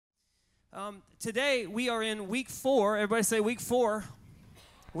Today we are in week 4. Everybody say week 4.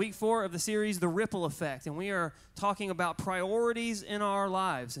 Week 4 of the series, The Ripple Effect. And we are talking about priorities in our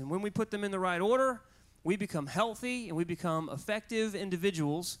lives. And when we put them in the right order, we become healthy and we become effective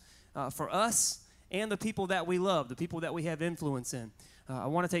individuals for us and the people that we love, the people that we have influence in. I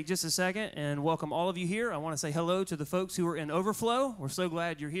want to take just a second and welcome all of you here. I want to say hello to the folks who are in Overflow. We're so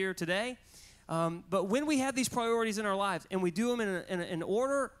glad you're here today. But when we have these priorities in our lives and we do them in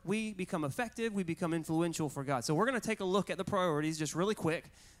order, we become effective, we become influential for God. So we're going to take a look at the priorities just really quick,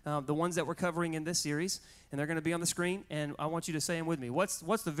 the ones that we're covering in this series, and they're going to be on the screen, and I want you to say them with me. What's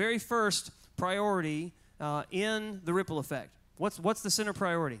the very first priority in the ripple effect? What's the center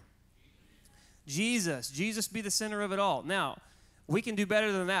priority? Jesus. Jesus be the center of it all. Now, we can do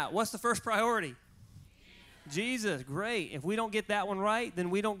better than that. What's the first priority? Jesus. Great. If we don't get that one right, then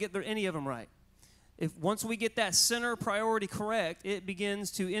we don't get any of them right. Once we get that center priority correct, it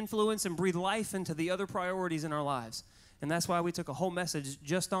begins to influence and breathe life into the other priorities in our lives. And that's why we took a whole message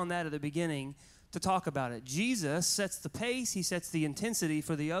just on that at the beginning to talk about it. Jesus sets the pace, he sets the intensity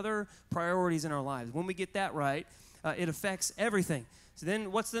for the other priorities in our lives. When we get that right, it affects everything. So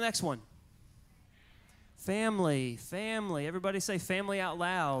then what's the next one? Family. Family. Everybody say family out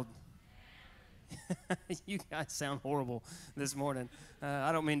loud. You guys sound horrible this morning.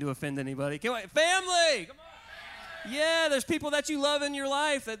 I don't mean to offend anybody. Family! Come on! Yeah, there's people that you love in your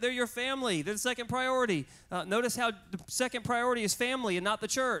life, that they're your family. They're the second priority. Notice how the second priority is family and not the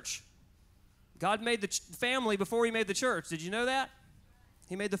church. God made the family before he made the church. Did you know that?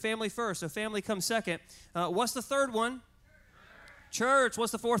 He made the family first, so family comes second. What's the third one? Church.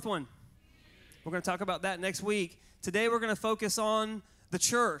 What's the fourth one? We're going to talk about that next week. Today we're going to focus on the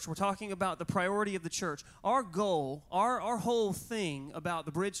church. We're talking about the priority of the church. Our goal, our whole thing about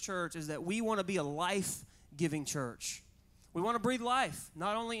the Bridge Church is that we want to be a life-giving church. We want to breathe life,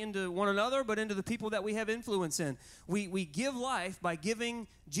 not only into one another, but into the people that we have influence in. We give life by giving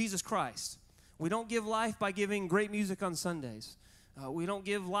Jesus Christ. We don't give life by giving great music on Sundays. We don't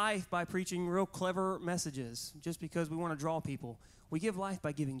give life by preaching real clever messages just because we want to draw people. We give life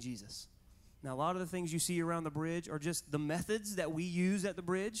by giving Jesus. Now, a lot of the things you see around the bridge are just the methods that we use at the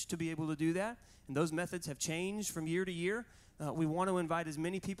bridge to be able to do that. And those methods have changed from year to year. We want to invite as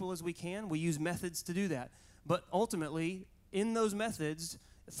many people as we can. We use methods to do that. But ultimately, in those methods,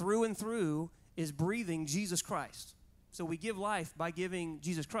 through and through, is breathing Jesus Christ. So we give life by giving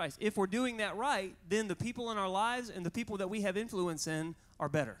Jesus Christ. If we're doing that right, then the people in our lives and the people that we have influence in are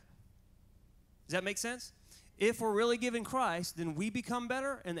better. Does that make sense? If we're really giving Christ, then we become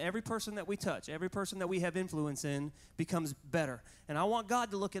better, and every person that we touch, every person that we have influence in becomes better. And I want God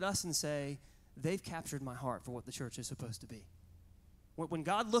to look at us and say, they've captured my heart for what the church is supposed to be. When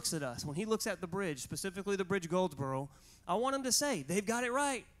God looks at us, when he looks at the bridge, specifically the Bridge Goldsboro, I want him to say, they've got it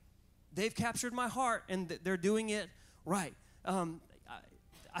right. They've captured my heart, and they're doing it right.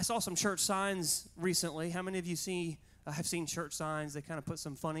 I saw some church signs recently. How many of you have seen church signs? They kind of put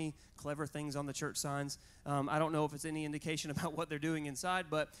some funny, clever things on the church signs. I don't know if it's any indication about what they're doing inside,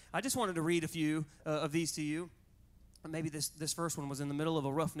 but I just wanted to read a few of these to you. Maybe this first one was in the middle of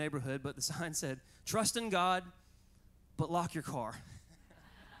a rough neighborhood, but the sign said, "Trust in God, but lock your car."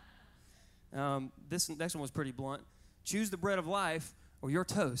 This next one was pretty blunt. "Choose the bread of life or your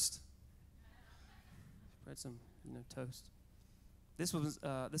toast." Spread some, toast. This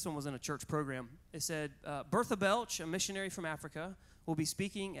one was in a church program. It said, Bertha Belch, a missionary from Africa, will be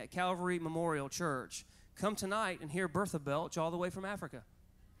speaking at Calvary Memorial Church. Come tonight and hear Bertha Belch all the way from Africa.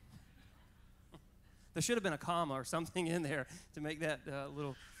 There should have been a comma or something in there to make that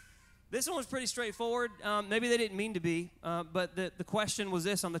little. This one was pretty straightforward. Maybe they didn't mean to be, but the question was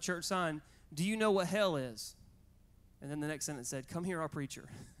this on the church sign: do you know what hell is? And then the next sentence said, "Come hear our preacher."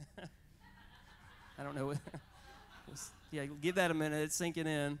 I don't know what. Yeah, give that a minute. It's sinking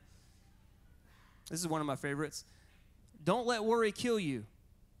in. This is one of my favorites. Don't let worry kill you.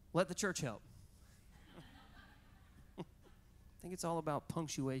 Let the church help. I think it's all about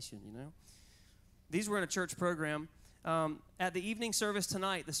punctuation, These were in a church program. At the evening service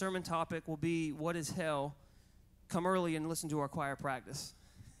tonight, the sermon topic will be, "What is hell?" Come early and listen to our choir practice.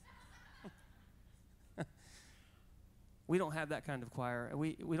 We don't have that kind of choir.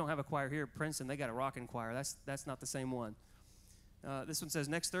 We don't have a choir here at Princeton. They got a rocking choir. That's not the same one. This one says,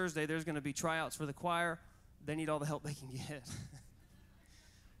 next Thursday there's going to be tryouts for the choir. They need all the help they can get.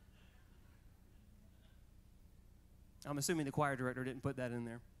 I'm assuming the choir director didn't put that in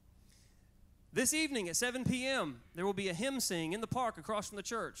there. This evening at 7 p.m., there will be a hymn sing in the park across from the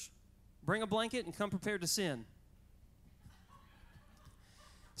church. Bring a blanket and come prepared to sin.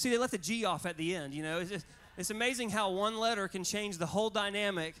 See, they left the G off at the end, It's amazing how one letter can change the whole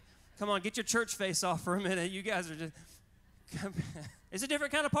dynamic Come on, get your church face off for a minute. You guys are just, it's a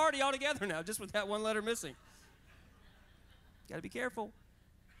different kind of party altogether now, just with that one letter missing. Got to be careful.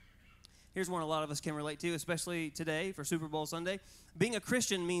 Here's one a lot of us can relate to, especially today for Super Bowl Sunday. Being a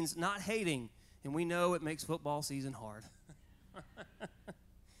Christian means not hating, and we know it makes football season hard.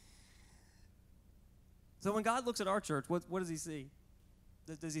 So when God looks at our church, what does he see?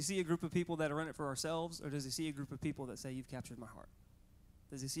 Does he see a group of people that are in it for ourselves, or does he see a group of people that say, you've captured my heart?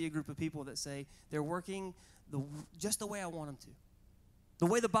 Does he see a group of people that say, they're working just the way I want them to? The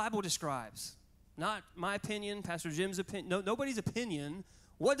way the Bible describes. Not my opinion, Pastor Jim's opinion, nobody's opinion.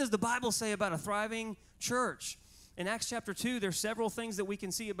 What does the Bible say about a thriving church? In Acts chapter 2, there's several things that we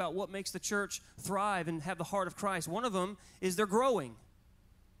can see about what makes the church thrive and have the heart of Christ. One of them is they're growing.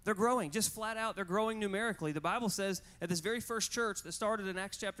 They're growing, just flat out, they're growing numerically. The Bible says at this very first church that started in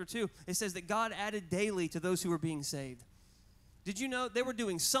Acts chapter 2, it says that God added daily to those who were being saved. Did you know they were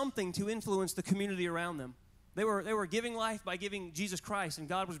doing something to influence the community around them? They were giving life by giving Jesus Christ, and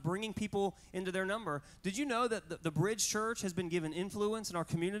God was bringing people into their number. Did you know that the Bridge Church has been given influence in our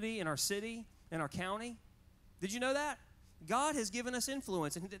community, in our city, in our county? Did you know that? God has given us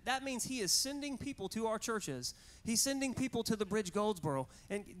influence, and that means he is sending people to our churches. He's sending people to the Bridge Goldsboro.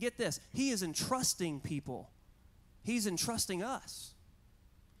 And get this, he is entrusting people. He's entrusting us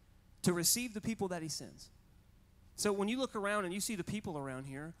to receive the people that he sends. So when you look around and you see the people around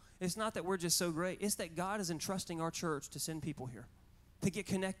here, it's not that we're just so great. It's that God is entrusting our church to send people here, to get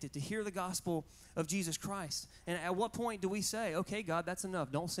connected, to hear the gospel of Jesus Christ. And at what point do we say, okay, God, that's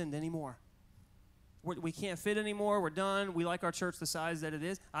enough. Don't send any more. We can't fit anymore. We're done. We like our church the size that it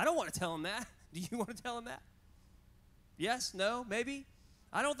is. I don't want to tell them that. Do you want to tell them that? Yes? No? Maybe?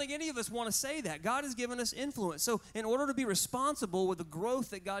 I don't think any of us want to say that. God has given us influence. So in order to be responsible with the growth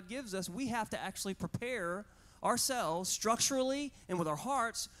that God gives us, we have to actually prepare ourselves structurally and with our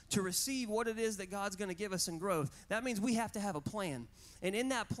hearts to receive what it is that God's going to give us in growth. That means we have to have a plan. And in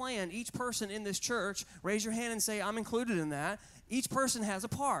that plan, each person in this church, raise your hand and say, I'm included in that. Each person has a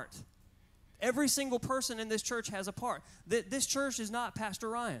part. Every single person in this church has a part. This church is not Pastor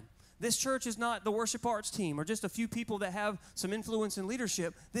Ryan. This church is not the worship arts team or just a few people that have some influence in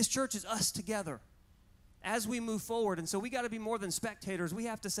leadership. This church is us together as we move forward. And so we got to be more than spectators. We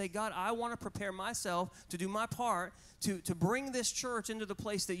have to say, God, I want to prepare myself to do my part to bring this church into the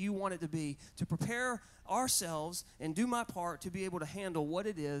place that you want it to be, to prepare ourselves and do my part to be able to handle what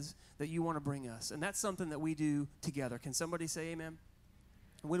it is that you want to bring us. And that's something that we do together. Can somebody say amen?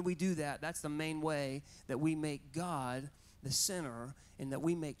 When we do that, that's the main way that we make God the center and that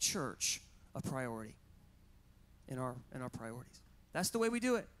we make church a priority in our priorities. That's the way we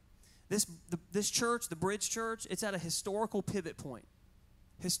do it. This church, the Bridge Church, it's at a historical pivot point.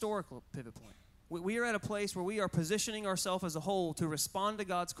 Historical pivot point. We are at a place where we are positioning ourselves as a whole to respond to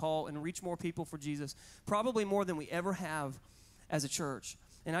God's call and reach more people for Jesus, probably more than we ever have as a church.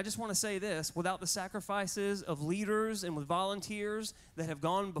 And I just want to say this, without the sacrifices of leaders and with volunteers that have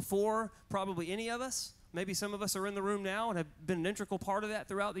gone before probably any of us, maybe some of us are in the room now and have been an integral part of that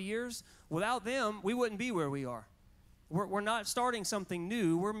throughout the years, without them, we wouldn't be where we are. We're not starting something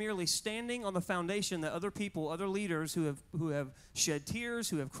new. We're merely standing on the foundation that other people, other leaders who have shed tears,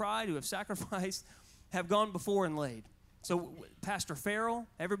 who have cried, who have sacrificed, have gone before and laid. So Pastor Farrell,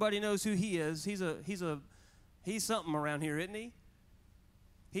 everybody knows who he is. He's something around here, isn't he?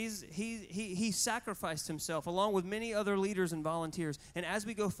 He sacrificed himself along with many other leaders and volunteers. And as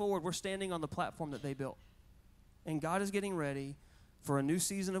we go forward, we're standing on the platform that they built. And God is getting ready for a new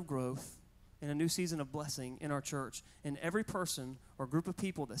season of growth and a new season of blessing in our church. And every person or group of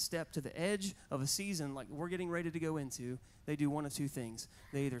people that step to the edge of a season like we're getting ready to go into, they do one of two things.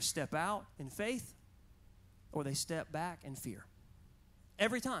 They either step out in faith or they step back in fear.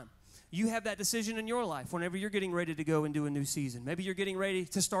 Every time. You have that decision in your life whenever you're getting ready to go into a new season. Maybe you're getting ready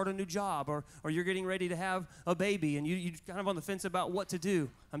to start a new job or you're getting ready to have a baby and you're kind of on the fence about what to do.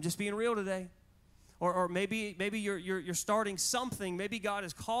 I'm just being real today. Or maybe you're starting something. Maybe God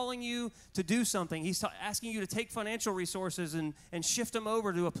is calling you to do something. He's asking you to take financial resources and shift them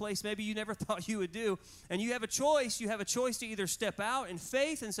over to a place maybe you never thought you would do. And you have a choice. You have a choice to either step out in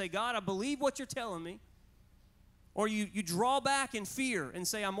faith and say, God, I believe what you're telling me. Or you draw back in fear and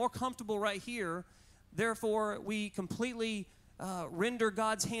say, I'm more comfortable right here. Therefore, we completely render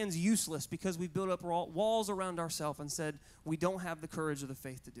God's hands useless because we've built up walls around ourselves and said we don't have the courage or the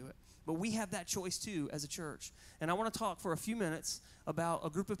faith to do it. But we have that choice too as a church. And I want to talk for a few minutes about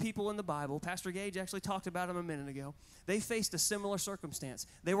a group of people in the Bible. Pastor Gage actually talked about them a minute ago. They faced a similar circumstance.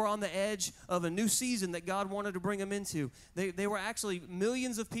 They were on the edge of a new season that God wanted to bring them into. They were actually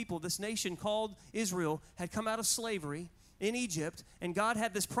millions of people. This nation called Israel had come out of slavery. in Egypt, and God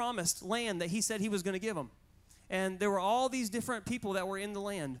had this promised land that he said he was going to give them. And there were all these different people that were in the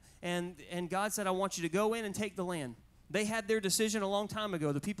land. And God said, I want you to go in and take the land. They had their decision a long time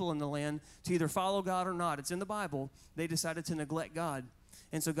ago, the people in the land, to either follow God or not. It's in the Bible. They decided to neglect God.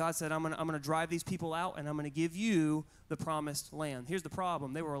 And so God said, I'm going to drive these people out, and I'm going to give you the promised land. Here's the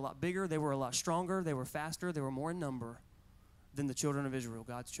problem. They were a lot bigger. They were a lot stronger. They were faster. They were more in number than the children of Israel,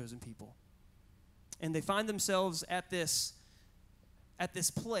 God's chosen people. And they find themselves at this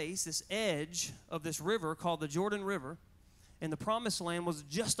place, this edge of this river called the Jordan River, and the promised land was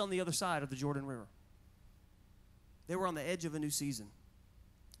just on the other side of the Jordan River. They were on the edge of a new season.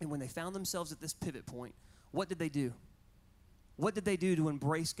 And when they found themselves at this pivot point, what did they do? What did they do to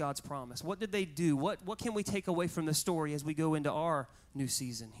embrace God's promise? What did they do? What can we take away from this story as we go into our new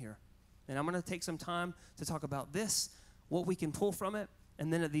season here? And I'm going to take some time to talk about this, what we can pull from it,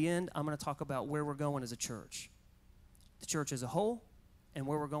 and then at the end, I'm going to talk about where we're going as a church. The church as a whole, and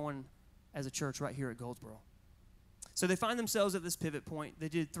where we're going as a church right here at Goldsboro. So they find themselves at this pivot point. They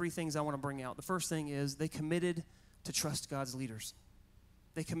did three things I want to bring out. The first thing is they committed to trust God's leaders.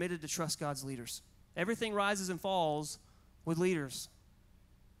 They committed to trust God's leaders. Everything rises and falls with leaders.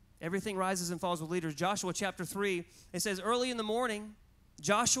 Everything rises and falls with leaders. Joshua chapter 3, it says, early in the morning,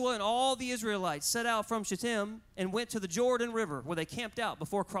 Joshua and all the Israelites set out from Shittim and went to the Jordan River, where they camped out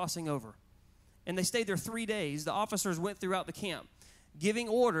before crossing over. And they stayed there 3 days. The officers went throughout the camp, giving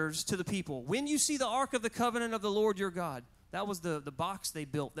orders to the people. When you see the ark of the covenant of the Lord your God, that was the box they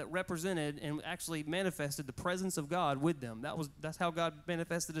built that represented and actually manifested the presence of God with them. That's how God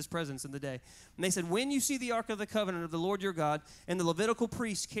manifested his presence in the day. And they said, when you see the ark of the covenant of the Lord your God and the Levitical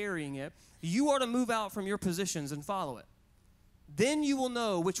priests carrying it, you are to move out from your positions and follow it. Then you will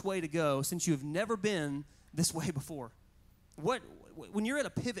know which way to go, since you have never been this way before. When you're at a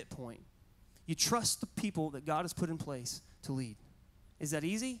pivot point, you trust the people that God has put in place to lead. Is that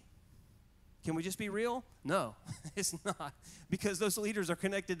easy? Can we just be real? No, it's not. Because those leaders are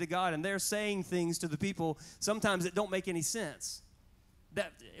connected to God, and they're saying things to the people sometimes that don't make any sense.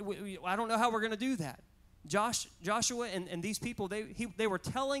 I don't know how we're going to do that. Joshua and these people, they were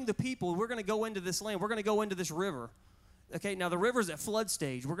telling the people, we're going to go into this land. We're going to go into this river. Okay, now the river's at flood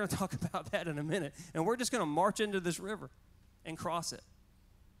stage. We're going to talk about that in a minute. And we're just going to march into this river and cross it.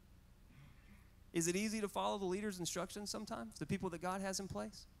 Is it easy to follow the leader's instructions sometimes, the people that God has in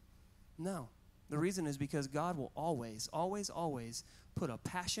place? No. The reason is because God will always, always, always put a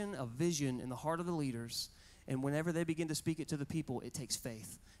passion, a vision in the heart of the leaders, and whenever they begin to speak it to the people, it takes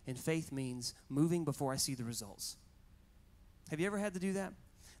faith. And faith means moving before I see the results. Have you ever had to do that?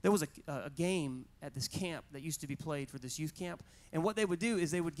 There was a game at this camp that used to be played for this youth camp, and what they would do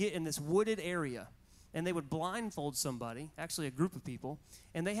is they would get in this wooded area, and they would blindfold somebody, actually a group of people,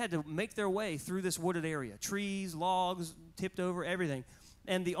 and they had to make their way through this wooded area, trees, logs, tipped over, everything.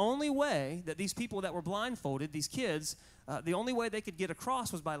 And the only way that these people that were blindfolded, these kids, the only way they could get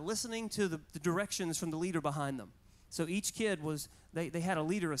across was by listening to the directions from the leader behind them. So each kid they had a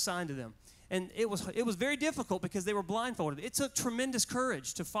leader assigned to them. And it was very difficult because they were blindfolded. It took tremendous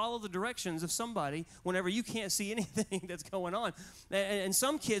courage to follow the directions of somebody whenever you can't see anything that's going on. And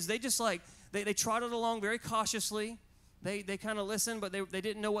some kids, they just they trotted along very cautiously. They kind of listened, but they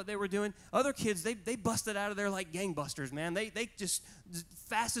didn't know what they were doing. Other kids, they busted out of there like gangbusters, man. They just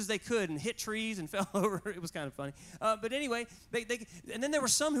fast as they could and hit trees and fell over. It was kind of funny. But anyway, and then there were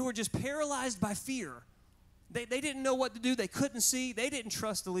some who were just paralyzed by fear. They didn't know what to do. They couldn't see. They didn't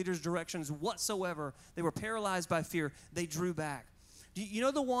trust the leader's directions whatsoever. They were paralyzed by fear. They drew back. You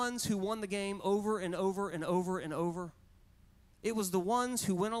know the ones who won the game over and over and over and over? It was the ones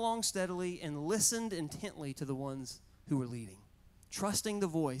who went along steadily and listened intently to the ones who were leading, trusting the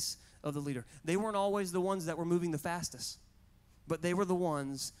voice of the leader. They weren't always the ones that were moving the fastest, but they were the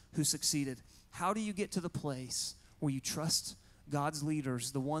ones who succeeded. How do you get to the place where you trust God's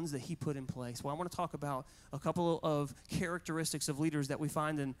leaders, the ones that he put in place? Well, I want to talk about a couple of characteristics of leaders that we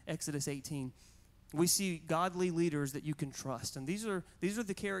find in Exodus 18. We see godly leaders that you can trust, and these are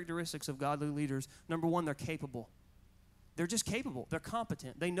the characteristics of godly leaders. Number one, they're capable. They're just capable. They're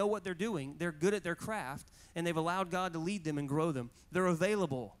competent. They know what they're doing. They're good at their craft, and they've allowed God to lead them and grow them. They're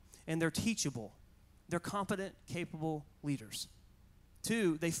available, and they're teachable. They're competent, capable leaders.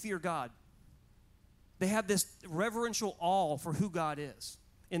 Two, they fear God. They have this reverential awe for who God is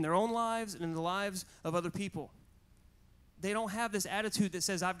in their own lives and in the lives of other people. They don't have this attitude that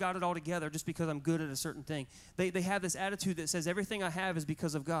says, I've got it all together just because I'm good at a certain thing. They have this attitude that says, everything I have is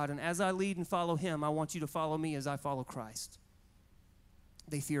because of God, and as I lead and follow him, I want you to follow me as I follow Christ.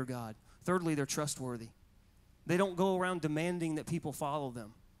 They fear God. Thirdly, they're trustworthy. They don't go around demanding that people follow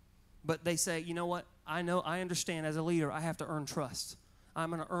them, but they say, you know what? I understand as a leader, I have to earn trust. I'm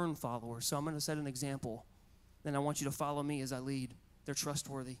going to earn followers, so I'm going to set an example. Then I want you to follow me as I lead. They're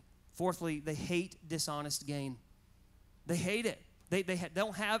trustworthy. Fourthly, they hate dishonest gain. They hate it. They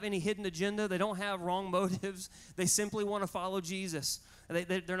don't have any hidden agenda. They don't have wrong motives. They simply want to follow Jesus.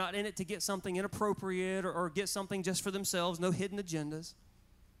 They're not in it to get something inappropriate or get something just for themselves. No hidden agendas.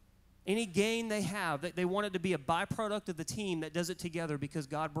 Any gain they have, they want it to be a byproduct of the team that does it together because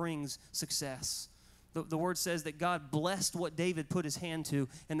God brings success. The word says that God blessed what David put his hand to,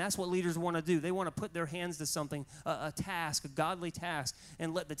 and that's what leaders want to do. They want to put their hands to something, a task, a godly task,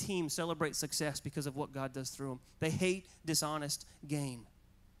 and let the team celebrate success because of what God does through them. They hate dishonest gain.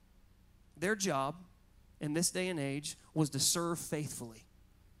 Their job in this day and age was to serve faithfully.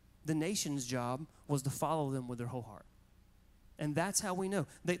 The nation's job was to follow them with their whole heart. And that's how we know.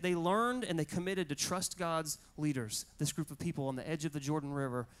 They learned and they committed to trust God's leaders, this group of people on the edge of the Jordan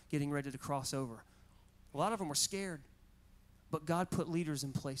River getting ready to cross over. A lot of them were scared, but God put leaders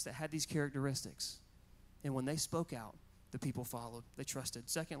in place that had these characteristics. And when they spoke out, the people followed. They trusted.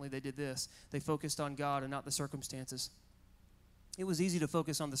 Secondly, they did this. They focused on God and not the circumstances. It was easy to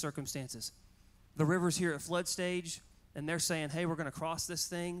focus on the circumstances. The river's here at flood stage, and they're saying, hey, we're going to cross this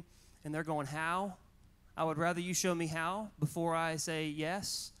thing. And they're going, how? I would rather you show me how before I say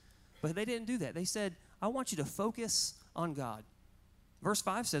yes. But they didn't do that. They said, I want you to focus on God. Verse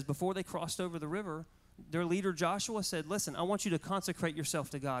 5 says, before they crossed over the river, their leader Joshua said, listen, I want you to consecrate yourself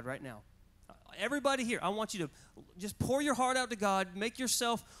to God right now. Everybody here, I want you to just pour your heart out to God, make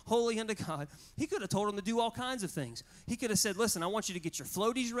yourself holy unto God. He could have told them to do all kinds of things. He could have said, listen, I want you to get your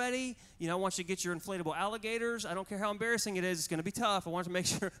floaties ready. I want you to get your inflatable alligators. I don't care how embarrassing it is. It's going to be tough. I want to make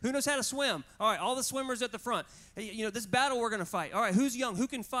sure. Who knows how to swim? All right, all the swimmers at the front. This battle we're going to fight. All right, who's young? Who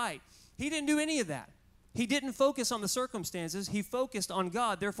can fight? He didn't do any of that. He didn't focus on the circumstances. He focused on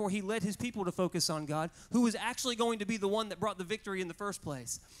God. Therefore, he led his people to focus on God, who was actually going to be the one that brought the victory in the first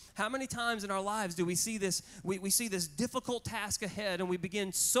place. How many times in our lives do we see this? We see this difficult task ahead, and we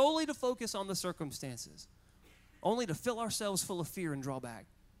begin solely to focus on the circumstances, only to fill ourselves full of fear and draw back.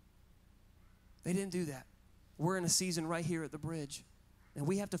 They didn't do that. We're in a season right here at the bridge, and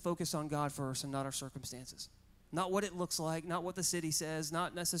we have to focus on God first and not our circumstances. Not what it looks like, not what the city says,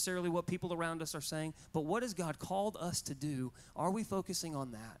 not necessarily what people around us are saying, but what has God called us to do? Are we focusing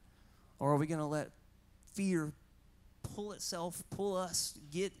on that? Or are we going to let fear pull us,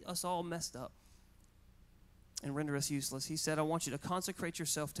 get us all messed up and render us useless? He said, I want you to consecrate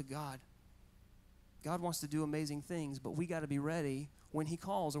yourself to God. God wants to do amazing things, but we got to be ready when he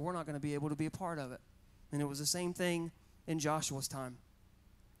calls or we're not going to be able to be a part of it. And it was the same thing in Joshua's time.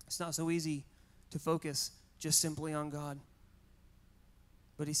 It's not so easy to focus just simply on God.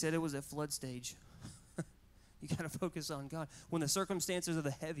 But he said it was at flood stage. You got to focus on God. When the circumstances are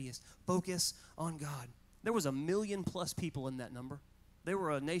the heaviest, focus on God. There was 1 million+ people in that number. They were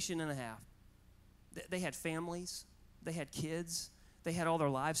a nation and a half. They had families. They had kids. They had all their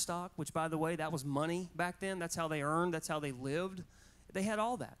livestock, which, by the way, that was money back then. That's how they earned. That's how they lived. They had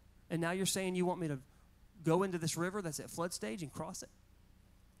all that. And now you're saying you want me to go into this river that's at flood stage and cross it?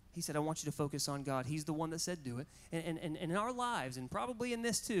 He said, I want you to focus on God. He's the one that said do it. And in our lives, and probably in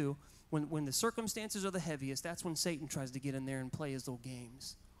this too, when the circumstances are the heaviest, that's when Satan tries to get in there and play his little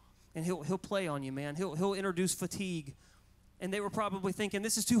games. And he'll play on you, man. He'll introduce fatigue. And they were probably thinking,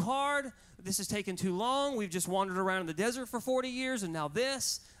 this is too hard. This is taking too long. We've just wandered around in the desert for 40 years, and now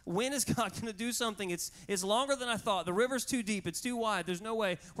this. When is God going to do something? It's longer than I thought. The river's too deep. It's too wide. There's no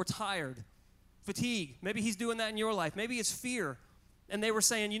way. We're tired. Fatigue. Maybe he's doing that in your life. Maybe it's fear. And they were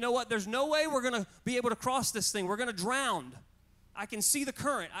saying, you know what? There's no way we're going to be able to cross this thing. We're going to drown. I can see the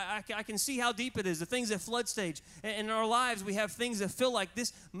current. I can see how deep it is, the things at flood stage. And in our lives, we have things that feel like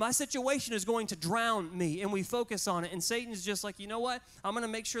this. My situation is going to drown me, and we focus on it. And Satan's just like, you know what? I'm going to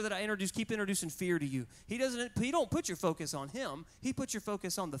make sure that I keep introducing fear to you. He don't put your focus on him. He puts your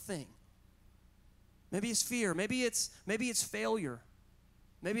focus on the thing. Maybe it's fear. Maybe it's failure.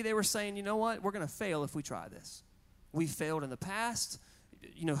 Maybe they were saying, you know what? We're going to fail if we try this. We failed in the past.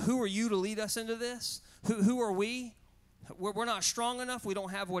 Who are you to lead us into this? Who are we? We're not strong enough. We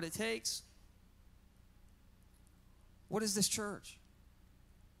don't have what it takes. What is this church?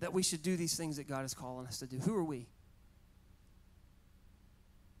 That we should do these things that God is calling us to do. Who are we?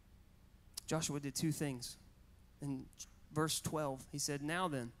 Joshua did 2 things. In verse 12, he said, now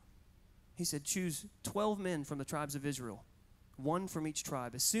then, he said, choose 12 men from the tribes of Israel, 1 from each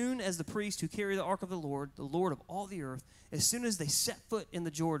tribe. As soon as the priests who carry the ark of the Lord of all the earth, as soon as they set foot in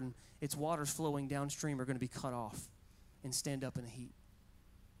the Jordan, its waters flowing downstream are going to be cut off and stand up in a heap.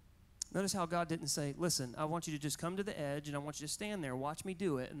 Notice how God didn't say, listen, I want you to just come to the edge and I want you to stand there, watch me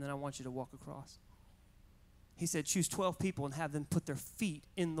do it, and then I want you to walk across. He said, choose 12 people and have them put their feet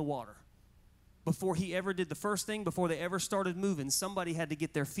in the water. Before he ever did the first thing, before they ever started moving, somebody had to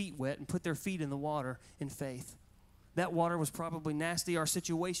get their feet wet and put their feet in the water in faith. That water was probably nasty. Our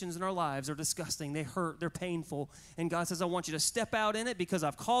situations in our lives are disgusting. They hurt. They're painful. And God says, I want you to step out in it because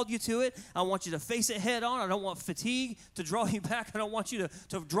I've called you to it. I want you to face it head on. I don't want fatigue to draw you back. I don't want you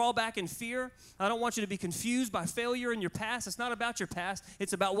to draw back in fear. I don't want you to be confused by failure in your past. It's not about your past.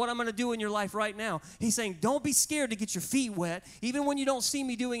 It's about what I'm going to do in your life right now. He's saying, don't be scared to get your feet wet, even when you don't see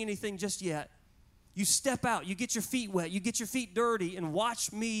me doing anything just yet. You step out, you get your feet wet, you get your feet dirty, and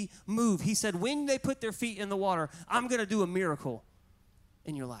watch me move. He said, when they put their feet in the water, I'm going to do a miracle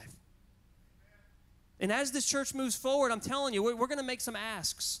in your life. And as this church moves forward, I'm telling you, we're going to make some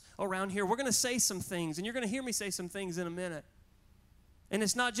asks around here. We're going to say some things, and you're going to hear me say some things in a minute. And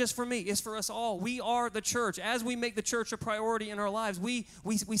it's not just for me, it's for us all. We are the church. As we make the church a priority in our lives, we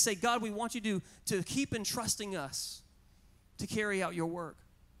say, God, we want you to keep entrusting us to carry out your work.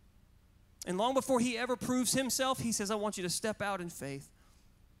 And long before he ever proves himself, he says, I want you to step out in faith.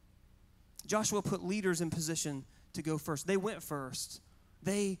 Joshua put leaders in position to go first. They went first.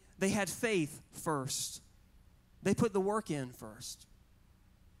 They had faith first. They put the work in first.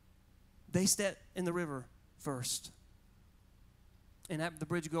 They stepped in the river first. And at the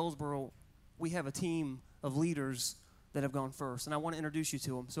Bridge Goldsboro, we have a team of leaders that have gone first. And I want to introduce you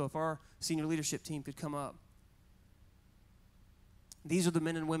to them. So if our senior leadership team could come up. These are the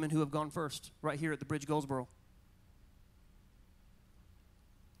men and women who have gone first right here at the Bridge Goldsboro.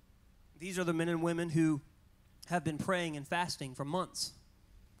 These are the men and women who have been praying and fasting for months.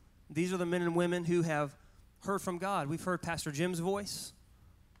 These are the men and women who have heard from God. We've heard Pastor Jim's voice,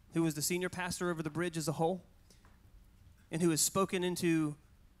 who was the senior pastor over the bridge as a whole, and who has spoken into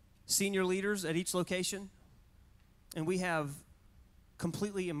senior leaders at each location. And we have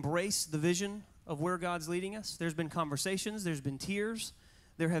completely embraced the vision of where God's leading us. There's been conversations, there's been tears,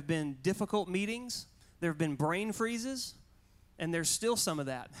 there have been difficult meetings, there have been brain freezes, and there's still some of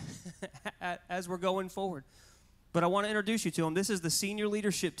that as we're going forward. But I want to introduce you to them. This is the senior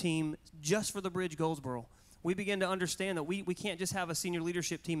leadership team just for the Bridge Goldsboro. We begin to understand that we can't just have a senior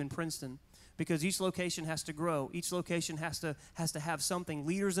leadership team in Princeton because each location has to grow. Each location has to have something,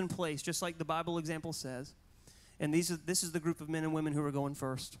 leaders in place, just like the Bible example says. And this is the group of men and women who are going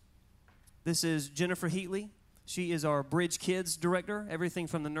first. This is Jennifer Heatley. She is our Bridge Kids director, everything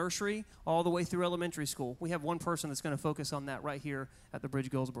from the nursery all the way through elementary school. We have one person that's going to focus on that right here at the Bridge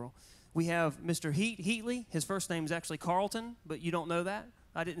Goldsboro. We have Mr. Heatley. His first name is actually Carlton, but you don't know that.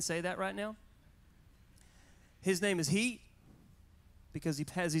 I didn't say that right now. His name is Heat because he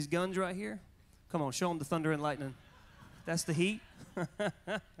has these guns right here. Come on, show him the thunder and lightning. That's the Heat.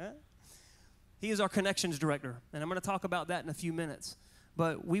 He is our connections director, and I'm going to talk about that in a few minutes.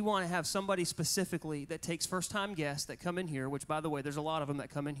 But we want to have somebody specifically that takes first-time guests that come in here, which, by the way, there's a lot of them that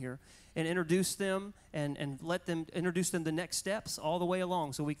come in here, and introduce them and let them introduce them to next steps all the way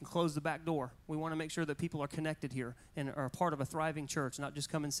along so we can close the back door. We want to make sure that people are connected here and are part of a thriving church, not just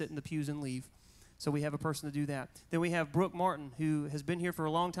come and sit in the pews and leave. So we have a person to do that. Then we have Brooke Martin, who has been here for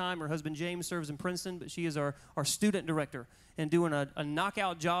a long time. Her husband, James, serves in Princeton, but she is our student director and doing a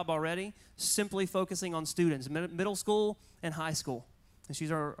knockout job already, simply focusing on students, middle school and high school. And she's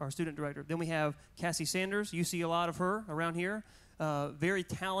our student director. Then we have Cassie Sanders. You see a lot of her around here. Very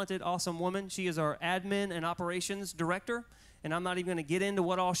talented, awesome woman. She is our admin and operations director. And I'm not even going to get into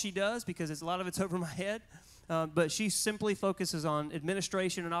what all she does because a lot of it's over my head. But she simply focuses on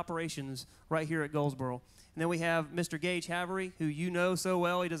administration and operations right here at Goldsboro. And then we have Mr. Gage Havery, who you know so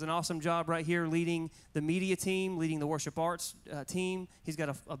well. He does an awesome job right here leading the media team, leading the worship arts team. He's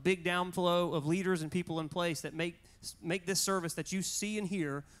got a big downflow of leaders and people in place that make this service that you see and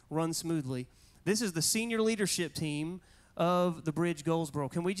hear run smoothly. This is the senior leadership team of the Bridge Goldsboro.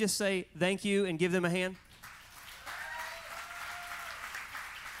 Can we just say thank you and give them a hand?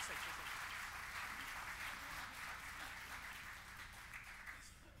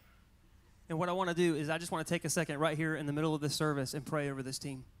 And what I want to do is I just want to take a second right here in the middle of this service and pray over this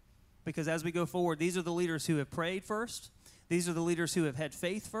team. Because as we go forward, these are the leaders who have prayed first. These are the leaders who have had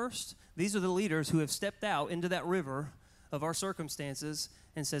faith first. These are the leaders who have stepped out into that river of our circumstances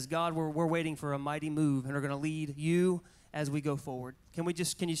and says, God, we're waiting for a mighty move and are going to lead you as we go forward. Can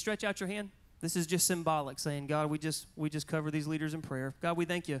you stretch out your hand? This is just symbolic, saying, God, we just cover these leaders in prayer. God, we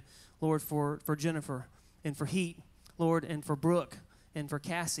thank you, Lord, for Jennifer and for Heat, Lord, and for Brooke and for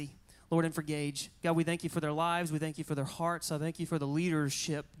Cassie. Lord, and for Gage. God, we thank you for their lives. We thank you for their hearts. I thank you for the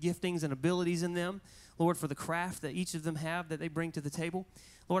leadership giftings and abilities in them. Lord, for the craft that each of them have that they bring to the table.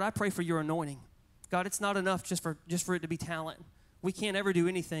 Lord, I pray for your anointing. God, it's not enough just for it to be talent. We can't ever do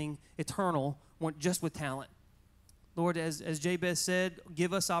anything eternal just with talent. Lord, as Jabez said,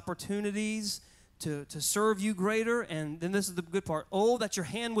 give us opportunities to serve you greater. And then this is the good part. Oh, that your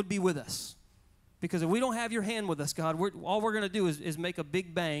hand would be with us. Because if we don't have your hand with us, God, all we're going to do is make a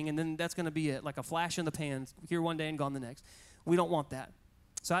big bang, and then that's going to be it, like a flash in the pan, here one day and gone the next. We don't want that.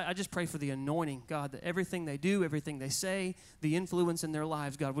 So I just pray for the anointing, God, that everything they do, everything they say, the influence in their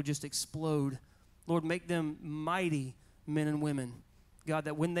lives, God, would just explode. Lord, make them mighty men and women. God,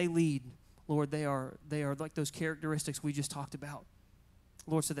 that when they lead, Lord, they are like those characteristics we just talked about.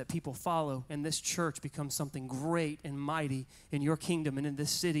 Lord, so that people follow and this church becomes something great and mighty in your kingdom and in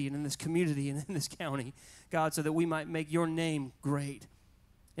this city and in this community and in this county, God, so that we might make your name great.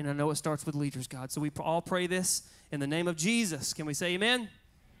 And I know it starts with leaders, God. So we all pray this in the name of Jesus. Can we say amen?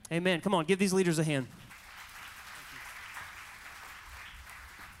 Amen. Come on, give these leaders a hand.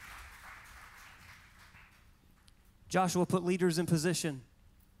 Joshua put leaders in position.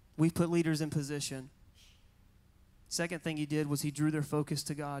 We put leaders in position. Second thing he did was he drew their focus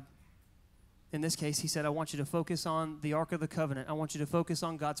to God. In this case, he said, I want you to focus on the Ark of the Covenant. I want you to focus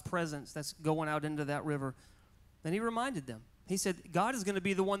on God's presence that's going out into that river. Then he reminded them. He said, God is going to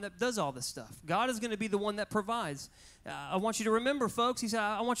be the one that does all this stuff. God is going to be the one that provides. I want you to remember, folks, he said,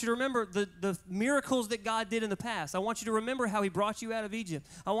 I want you to remember the miracles that God did in the past. I want you to remember how he brought you out of Egypt.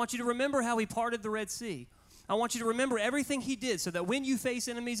 I want you to remember how he parted the Red Sea. I want you to remember everything he did so that when you face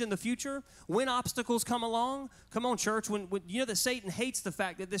enemies in the future, when obstacles come along, come on, church, when you know that Satan hates the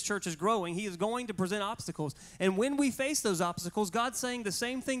fact that this church is growing, he is going to present obstacles. And when we face those obstacles, God's saying the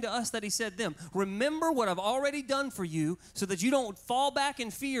same thing to us that he said them. Remember what I've already done for you so that you don't fall back in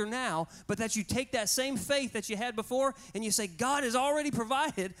fear now, but that you take that same faith that you had before and you say, God has already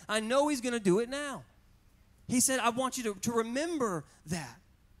provided. I know he's going to do it now. He said, I want you to remember that.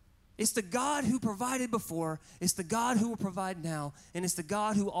 It's the God who provided before, it's the God who will provide now, and it's the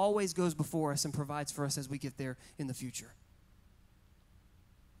God who always goes before us and provides for us as we get there in the future.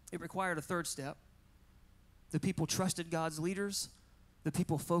 It required a third step. The people trusted God's leaders. The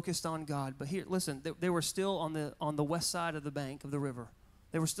people focused on God. But here, listen, they were still on the west side of the bank of the river.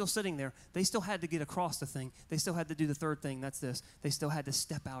 They were still sitting there. They still had to get across the thing. They still had to do the third thing. That's this. They still had to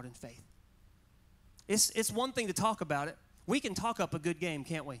step out in faith. It's one thing to talk about it. We can talk up a good game,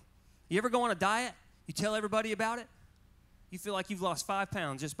 can't we? You ever go on a diet? You tell everybody about it? You feel like you've lost 5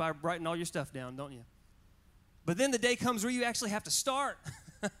 pounds just by writing all your stuff down, don't you? But then the day comes where you actually have to start.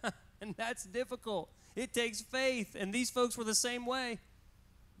 And that's difficult. It takes faith. And these folks were the same way.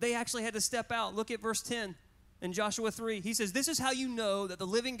 They actually had to step out. Look at verse 10 in Joshua 3. He says, this is how you know that the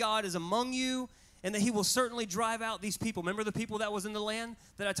living God is among you and that he will certainly drive out these people. Remember the people that was in the land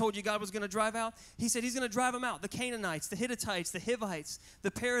that I told you God was going to drive out? He said he's going to drive them out. The Canaanites, the Hittites, the Hivites,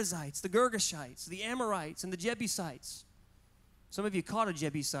 the Perizzites, the Girgashites, the Amorites, and the Jebusites. Some of you caught a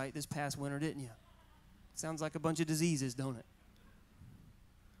Jebusite this past winter, didn't you? Sounds like a bunch of diseases, don't it?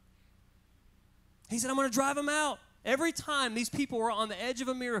 He said, I'm going to drive them out. Every time these people were on the edge of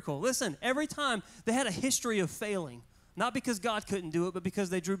a miracle, listen, every time they had a history of failing. Not because God couldn't do it, but because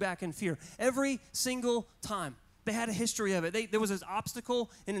they drew back in fear. Every single time. They had a history of it. There was this obstacle,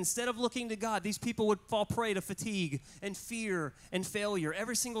 and instead of looking to God, these people would fall prey to fatigue and fear and failure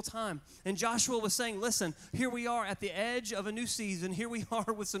every single time. And Joshua was saying, listen, here we are at the edge of a new season. Here we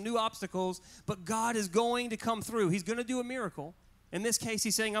are with some new obstacles, but God is going to come through. He's going to do a miracle. In this case,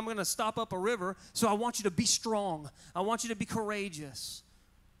 he's saying, I'm going to stop up a river, so I want you to be strong. I want you to be courageous.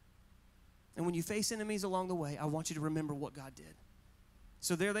 And when you face enemies along the way, I want you to remember what God did.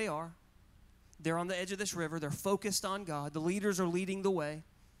 So there they are. They're on the edge of this river. They're focused on God. The leaders are leading the way.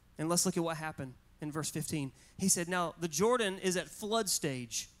 And let's look at what happened in verse 15. He said, now the Jordan is at flood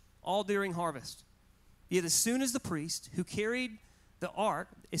stage, all during harvest. Yet as soon as the priest who carried the ark,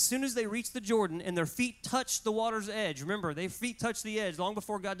 as soon as they reached the Jordan and their feet touched the water's edge, remember, their feet touched the edge long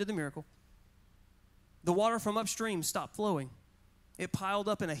before God did the miracle, the water from upstream stopped flowing. It piled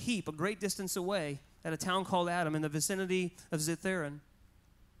up in a heap a great distance away at a town called Adam in the vicinity of Zitharon,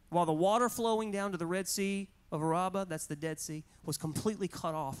 while the water flowing down to the Red Sea of Arabah, that's the Dead Sea, was completely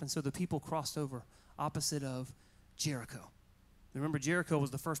cut off, and so the people crossed over opposite of Jericho. Remember, Jericho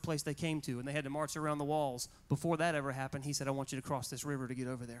was the first place they came to, and they had to march around the walls. Before that ever happened, he said, I want you to cross this river to get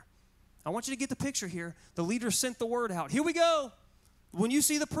over there. I want you to get the picture here. The leaders sent the word out. Here we go. When you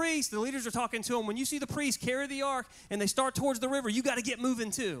see the priest, the leaders are talking to him. When you see the priest carry the ark and they start towards the river, you got to get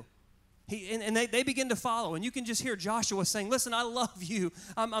moving too. They begin to follow. And you can just hear Joshua saying, listen, I love you.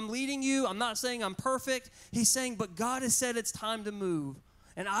 I'm leading you. I'm not saying I'm perfect. He's saying, but God has said it's time to move.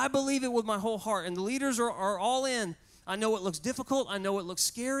 And I believe it with my whole heart. And the leaders are all in. I know it looks difficult. I know it looks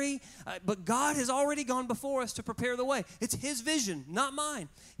scary. But God has already gone before us to prepare the way. It's his vision, not mine.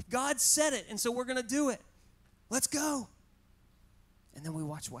 God said it, and so we're going to do it. Let's go. And then we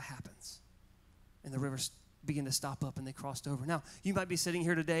watch what happens. And the rivers begin to stop up and they crossed over. Now, you might be sitting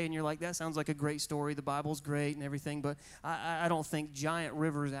here today and you're like, that sounds like a great story. The Bible's great and everything, but I don't think giant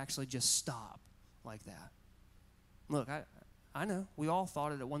rivers actually just stop like that. Look, I know. We all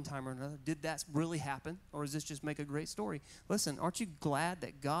thought it at one time or another. Did that really happen? Or does this just make a great story? Listen, aren't you glad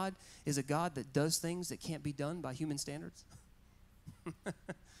that God is a God that does things that can't be done by human standards?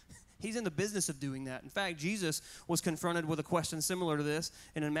 He's in the business of doing that. In fact, Jesus was confronted with a question similar to this.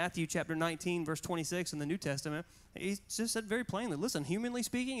 And in Matthew chapter 19, verse 26 in the New Testament, he just said very plainly, listen, humanly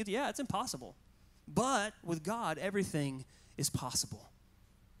speaking, it's impossible. But with God, everything is possible.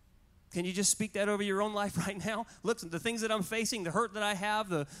 Can you just speak that over your own life right now? Look, the things that I'm facing, the hurt that I have,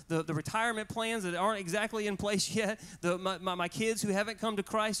 the retirement plans that aren't exactly in place yet, my kids who haven't come to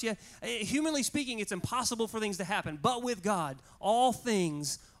Christ yet. Humanly speaking, it's impossible for things to happen. But with God, all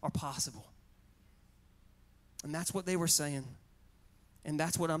things are possible. And that's what they were saying. And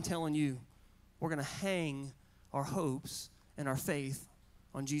that's what I'm telling you. We're going to hang our hopes and our faith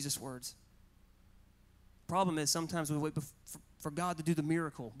on Jesus' words. Problem is sometimes we wait for God to do the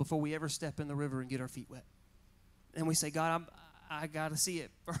miracle before we ever step in the river and get our feet wet. And we say, God, I got to see it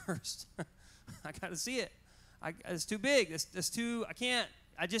first. I got to see it. It's too big. It's too, I can't.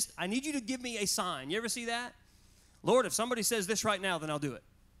 I need you to give me a sign. You ever see that? Lord, if somebody says this right now, then I'll do it.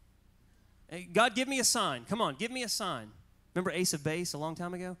 Hey, God, give me a sign. Come on, give me a sign. Remember Ace of Base a long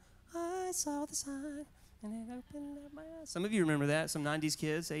time ago? I saw the sign and it opened up my eyes. Some of you remember that, some 90s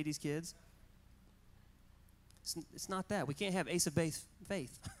kids, 80s kids. It's not that. We can't have Ace of Base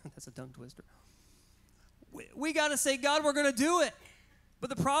faith. That's a tongue twister. We got to say, God, we're going to do it. But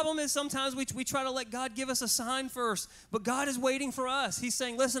the problem is sometimes we try to let God give us a sign first. But God is waiting for us. He's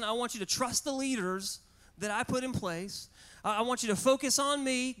saying, listen, I want you to trust the leaders that I put in place. I want you to focus on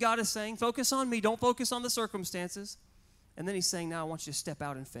me. God is saying, focus on me. Don't focus on the circumstances. And then he's saying, now I want you to step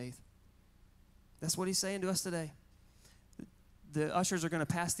out in faith. That's what he's saying to us today. The ushers are going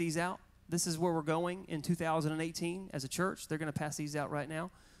to pass these out. This is where we're going in 2018 as a church. They're going to pass these out right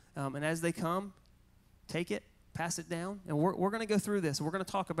now. And as they come, take it, pass it down. And we're going to go through this. We're going to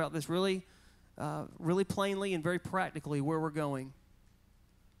talk about this really plainly and very practically where we're going.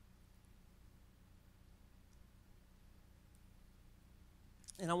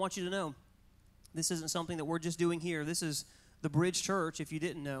 And I want you to know, this isn't something that we're just doing here. This is the Bridge Church, if you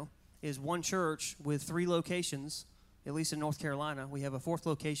didn't know, is one church with 3 locations, at least in North Carolina. We have a 4th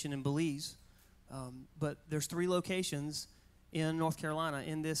location in Belize. But there's 3 locations in North Carolina.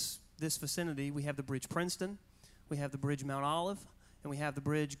 In this vicinity, we have the Bridge Princeton, we have the Bridge Mount Olive, and we have the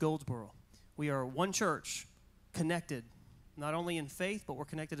Bridge Goldsboro. We are one church connected, not only in faith, but we're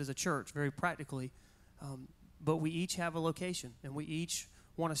connected as a church, very practically. But we each have a location, and we each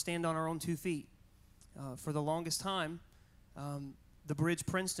want to stand on our own 2 feet. For the longest time, the Bridge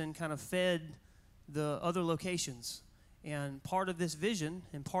Princeton kind of fed the other locations. And part of this vision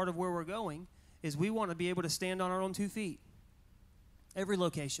and part of where we're going is we want to be able to stand on our own 2 feet. Every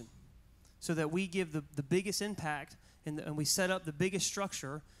location. So that we give the biggest impact and we set up the biggest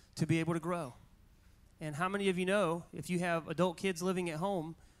structure to be able to grow. And how many of you know if you have adult kids living at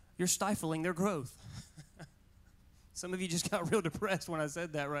home, you're stifling their growth? Some of you just got real depressed when I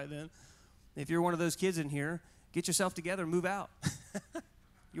said that right then. If you're one of those kids in here, get yourself together and move out.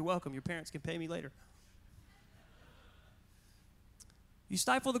 You're welcome. Your parents can pay me later. You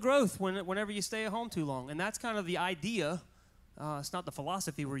stifle the growth whenever you stay at home too long. And that's kind of the idea. It's not the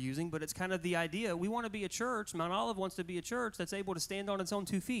philosophy we're using, but it's kind of the idea. We want to be a church. Mount Olive wants to be a church that's able to stand on its own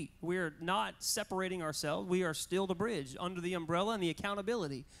 2 feet. We're not separating ourselves. We are still the Bridge under the umbrella and the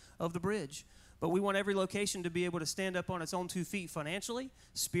accountability of the Bridge. But we want every location to be able to stand up on its own 2 feet financially,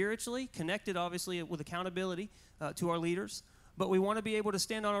 spiritually, connected obviously with accountability to our leaders. But we want to be able to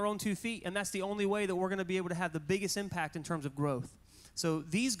stand on our own 2 feet, and that's the only way that we're going to be able to have the biggest impact in terms of growth. So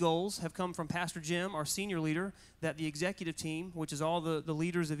these goals have come from Pastor Jim, our senior leader, that the executive team, which is all the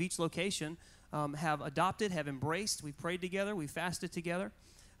leaders of each location, have adopted, have embraced. We've prayed together. We've fasted together.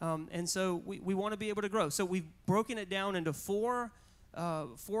 And so we want to be able to grow. So we've broken it down into four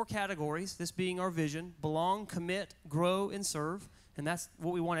categories, this being our vision: belong, commit, grow, and serve. And that's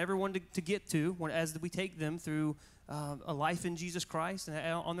what we want everyone to get to as we take them through a life in Jesus Christ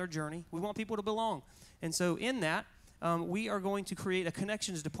and on their journey. We want people to belong. And so in that, we are going to create a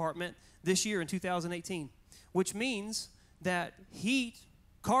connections department this year in 2018, which means that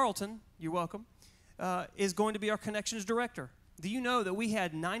Carlton, you're welcome, is going to be our connections director. Do you know that we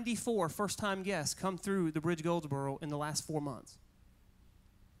had 94 first-time guests come through the Bridge Goldsboro in the last 4 months?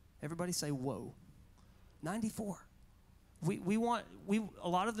 Everybody say, whoa. 94. A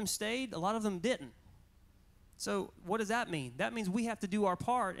lot of them stayed, a lot of them didn't. So what does that mean? That means we have to do our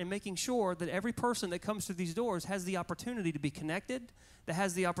part in making sure that every person that comes through these doors has the opportunity to be connected, that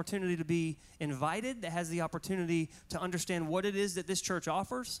has the opportunity to be invited, that has the opportunity to understand what it is that this church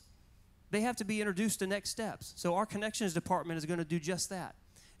offers. They have to be introduced to next steps. So our connections department is going to do just that.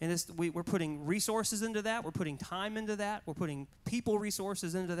 And we're putting resources into that. We're putting time into that. We're putting people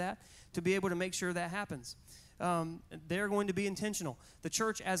resources into that to be able to make sure that happens. They're going to be intentional. The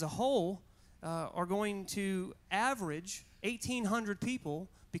church as a whole are going to average 1,800 people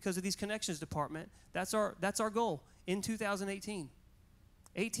because of these connections department. That's our goal in 2018.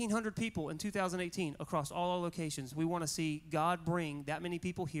 1,800 people in 2018 across all our locations. We want to see God bring that many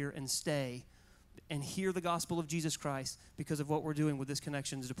people here and stay and hear the gospel of Jesus Christ because of what we're doing with this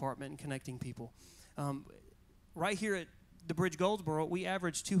connections department and connecting people. Right here at the Bridge Goldsboro, we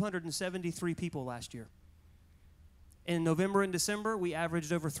averaged 273 people last year. In November and December, we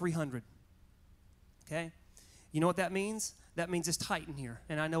averaged over 300. Okay? You know what that means? That means it's tight in here.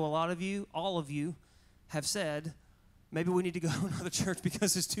 And I know a lot of you, all of you, have said, maybe we need to go to another church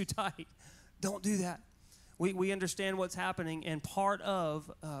because it's too tight. Don't do that. We understand what's happening, and part of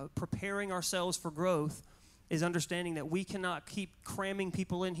preparing ourselves for growth is understanding that we cannot keep cramming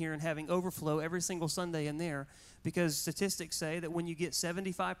people in here and having overflow every single Sunday in there, because statistics say that when you get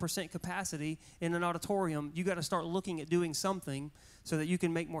 75% capacity in an auditorium, you got to start looking at doing something so that you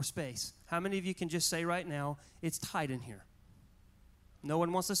can make more space. How many of you can just say right now, it's tight in here? No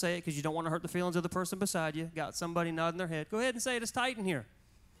one wants to say it because you don't want to hurt the feelings of the person beside you. Got somebody nodding their head. Go ahead and say it. It's tight in here.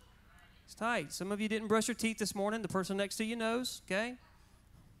 It's tight. Some of you didn't brush your teeth this morning. The person next to you knows, okay?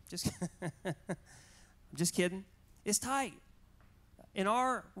 Just kidding. It's tight. In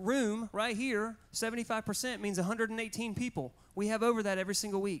our room right here, 75% means 118 people. We have over that every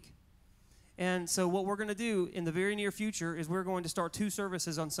single week. And so what we're going to do in the very near future is we're going to start 2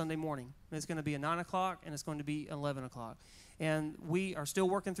 services on Sunday morning. And it's going to be at 9 o'clock and it's going to be 11 o'clock. And we are still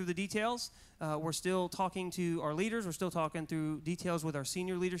working through the details. We're still talking to our leaders. We're still talking through details with our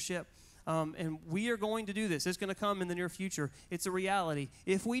senior leadership. And we are going to do this. It's going to come in the near future. It's a reality.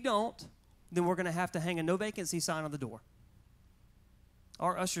 If we don't, then we're going to have to hang a no vacancy sign on the door.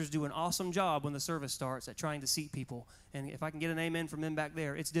 Our ushers do an awesome job when the service starts at trying to seat people. And if I can get an amen from them back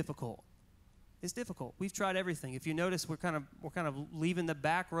there, it's difficult. It's difficult. We've tried everything. If you notice, we're kind of leaving the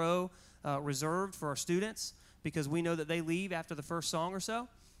back row reserved for our students because we know that they leave after the first song or so.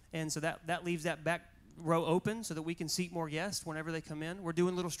 And so that leaves that back row open so that we can seat more guests whenever they come in. We're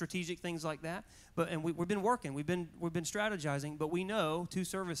doing little strategic things like that. And we've been working. We've been strategizing, but we know 2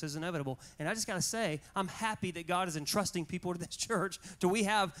 services is inevitable. And I just got to say, I'm happy that God is entrusting people to this church till we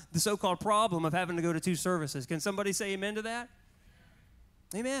have the so-called problem of having to go to 2 services. Can somebody say amen to that?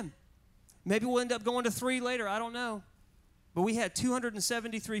 Amen. Maybe we'll end up going to 3 later. I don't know. But we had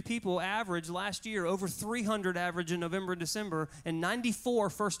 273 people average last year, over 300 average in November and December, and 94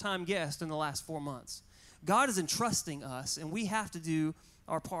 first-time guests in the last 4 months. God is entrusting us, and we have to do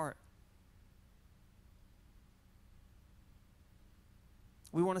our part.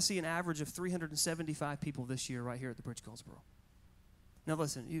 We want to see an average of 375 people this year right here at the Bridge Goldsboro. Now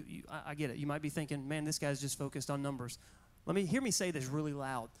listen, I get it. You might be thinking, man, this guy's just focused on numbers. Hear me say this really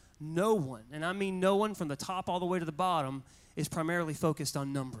loud. No one, and I mean no one from the top all the way to the bottom, is primarily focused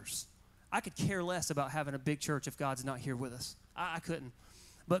on numbers. I could care less about having a big church if God's not here with us. I couldn't.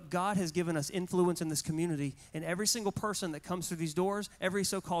 But God has given us influence in this community, and every single person that comes through these doors, every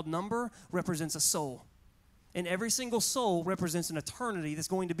so-called number represents a soul. And every single soul represents an eternity that's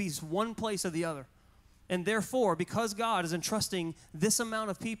going to be one place or the other. And therefore, because God is entrusting this amount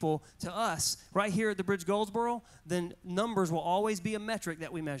of people to us right here at the Bridge Goldsboro, then numbers will always be a metric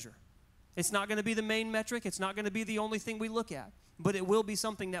that we measure. It's not going to be the main metric. It's not going to be the only thing we look at. But it will be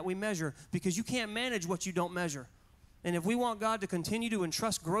something that we measure because you can't manage what you don't measure. And if we want God to continue to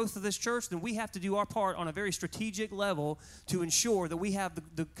entrust growth to this church, then we have to do our part on a very strategic level to ensure that we have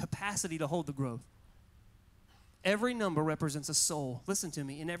the capacity to hold the growth. Every number represents a soul. Listen to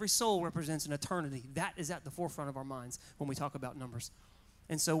me. And every soul represents an eternity. That is at the forefront of our minds when we talk about numbers.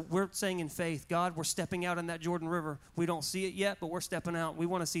 And so we're saying in faith, God, we're stepping out in that Jordan River. We don't see it yet, but we're stepping out. We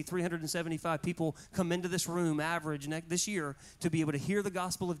want to see 375 people come into this room average this year to be able to hear the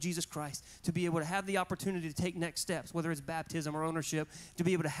gospel of Jesus Christ, to be able to have the opportunity to take next steps, whether it's baptism or ownership, to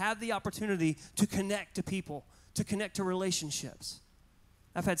be able to have the opportunity to connect to people, to connect to relationships.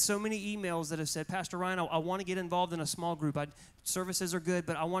 I've had so many emails that have said, Pastor Ryan, I want to get involved in a small group. Services are good,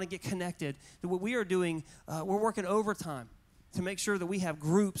 but I want to get connected. What we are doing, we're working overtime to make sure that we have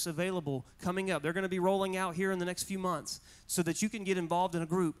groups available coming up. They're going to be rolling out here in the next few months so that you can get involved in a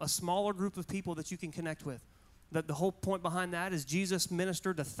group, a smaller group of people that you can connect with. The whole point behind that is Jesus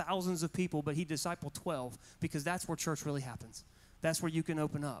ministered to thousands of people, but he discipled 12 because that's where church really happens. That's where you can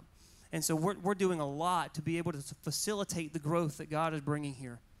open up. And so we're doing a lot to be able to facilitate the growth that God is bringing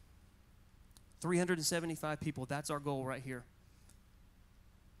here. 375 people, that's our goal right here.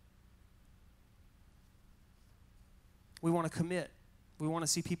 We want to commit. We want to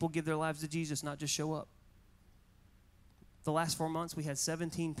see people give their lives to Jesus, not just show up. The last 4 months, we had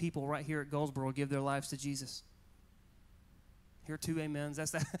 17 people right here at Goldsboro give their lives to Jesus. Here are 2 amens.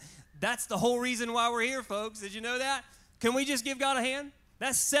 That's the whole reason why we're here, folks. Did you know that? Can we just give God a hand?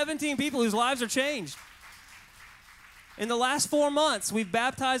 That's 17 people whose lives are changed. In the last 4 months, we've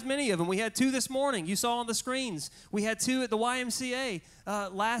baptized many of them. We had 2 this morning. You saw on the screens. We had 2 at the YMCA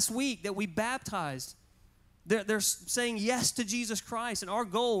last week that we baptized. They're saying yes to Jesus Christ. And our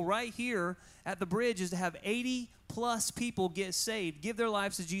goal right here at the bridge is to have 80 plus people get saved, give their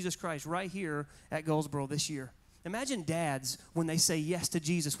lives to Jesus Christ right here at Goldsboro this year. Imagine dads when they say yes to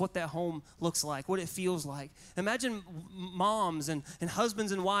Jesus, what that home looks like, what it feels like. Imagine moms and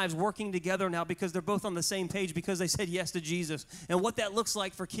husbands and wives working together now because they're both on the same page because they said yes to Jesus, and what that looks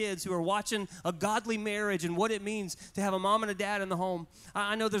like for kids who are watching a godly marriage and what it means to have a mom and a dad in the home.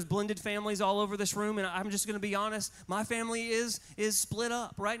 I know there's blended families all over this room, and I'm just going to be honest. My family is split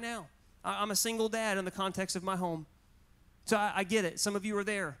up right now. I'm a single dad in the context of my home. So I get it. Some of you are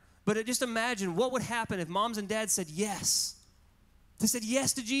there. But just imagine what would happen if moms and dads said yes. They said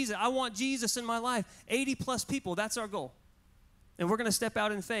yes to Jesus. I want Jesus in my life. 80 plus people, that's our goal. And we're going to step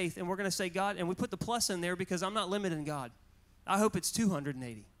out in faith, and we're going to say, God, and we put the plus in there because I'm not limiting God. I hope it's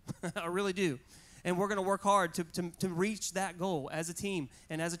 280. I really do. And we're going to work hard to reach that goal as a team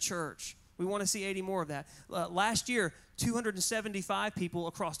and as a church. We want to see 80 more of that. Last year, 275 people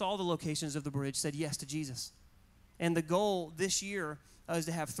across all the locations of the bridge said yes to Jesus. And the goal this year is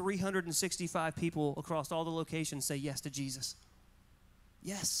to have 365 people across all the locations say yes to Jesus.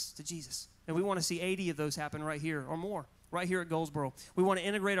 Yes to Jesus. And we want to see 80 of those happen right here or more, right here at Goldsboro. We want to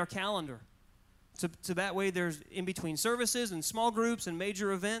integrate our calendar. So that way there's in between services and small groups and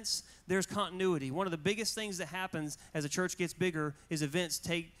major events, there's continuity. One of the biggest things that happens as a church gets bigger is events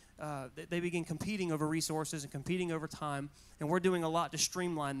they begin competing over resources and competing over time, and we're doing a lot to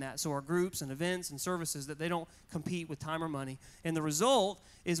streamline that. So our groups and events and services, that they don't compete with time or money. And the result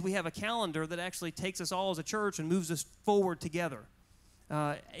is we have a calendar that actually takes us all as a church and moves us forward together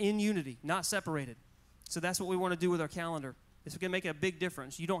in unity, not separated. So that's what we want to do with our calendar. It's going to make a big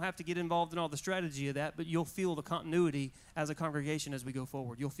difference. You don't have to get involved in all the strategy of that, but you'll feel the continuity as a congregation as we go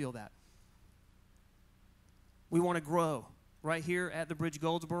forward. You'll feel that. We want to grow. Right here at the Bridge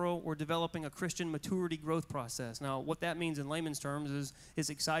Goldsboro, we're developing a Christian maturity growth process. Now, what that means in layman's terms is it's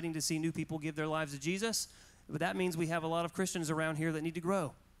exciting to see new people give their lives to Jesus, but that means we have a lot of Christians around here that need to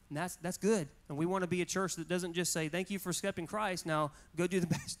grow. And that's good. And we want to be a church that doesn't just say, thank you for accepting Christ, now go do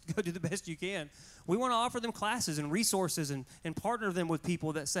the best you can. We want to offer them classes and resources and partner them with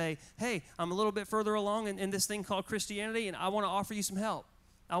people that say, hey, I'm a little bit further along in this thing called Christianity, and I want to offer you some help.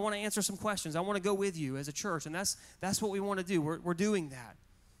 I want to answer some questions. I want to go with you as a church, and that's what we want to do. We're doing that.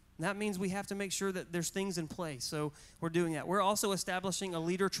 And that means we have to make sure that there's things in place, so we're doing that. We're also establishing a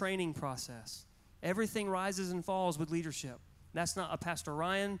leader training process. Everything rises and falls with leadership. That's not a Pastor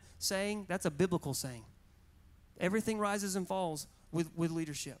Ryan saying. That's a biblical saying. Everything rises and falls with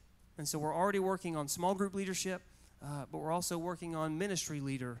leadership. And so we're already working on small group leadership, but we're also working on ministry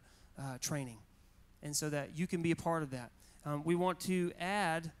leader training, and so that you can be a part of that. We want to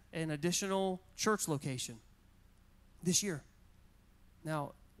add an additional church location this year.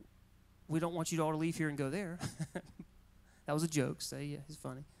 Now, we don't want you to all to leave here and go there. That was a joke. Say, yeah, it's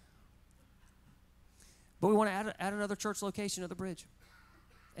funny. But we want to add another church location at the bridge.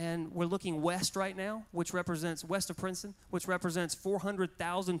 And we're looking west right now, which represents west of Princeton, which represents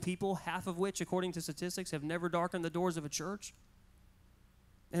 400,000 people, half of which, according to statistics, have never darkened the doors of a church.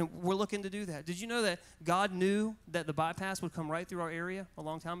 And we're looking to do that. Did you know that God knew that the bypass would come right through our area a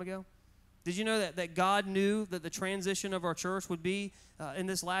long time ago? Did you know that God knew that the transition of our church would be in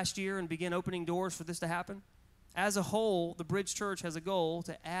this last year and begin opening doors for this to happen? As a whole, the Bridge Church has a goal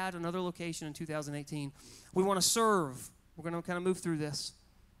to add another location in 2018. We want to serve. We're going to kind of move through this.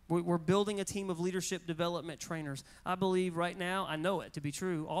 We're building a team of leadership development trainers. I believe right now, I know it to be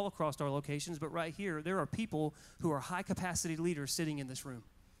true all across our locations, but right here, there are people who are high-capacity leaders sitting in this room.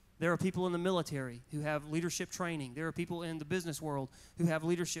 There are people in the military who have leadership training. There are people in the business world who have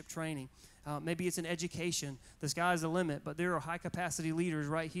leadership training. Maybe it's in education. The sky's the limit, but there are high-capacity leaders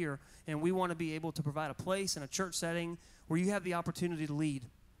right here, and we want to be able to provide a place in a church setting where you have the opportunity to lead.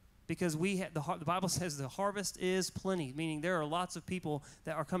 Because the Bible says the harvest is plenty, meaning there are lots of people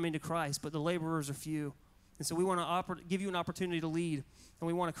that are coming to Christ, but the laborers are few. And so we want to give you an opportunity to lead, and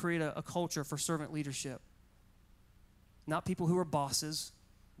we want to create a culture for servant leadership. Not people who are bosses,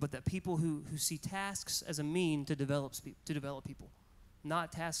 but that people who see tasks as a mean to develop people.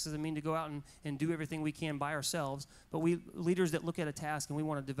 Not tasks as a mean to go out and do everything we can by ourselves, but leaders that look at a task and we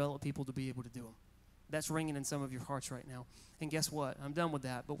want to develop people to be able to do them. That's ringing in some of your hearts right now. And guess what? I'm done with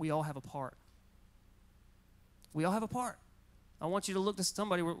that, but we all have a part. We all have a part. I want you to look to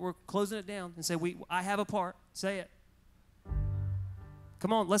somebody. We're closing it down and say, I have a part. Say it.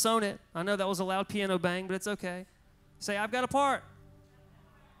 Come on, let's own it. I know that was a loud piano bang, but it's okay. Say, I've got a part.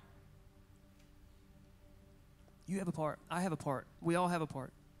 You have a part. I have a part. We all have a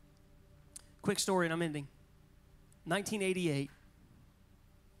part. Quick story, and I'm ending. 1988,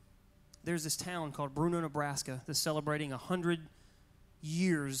 there's this town called Bruno, Nebraska that's celebrating 100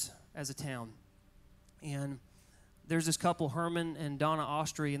 years as a town. And there's this couple, Herman and Donna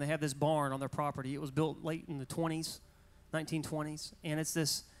Ostry, and they have this barn on their property. It was built late in the 1920s. And it's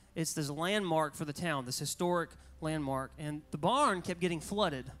this landmark for the town, this historic landmark. And the barn kept getting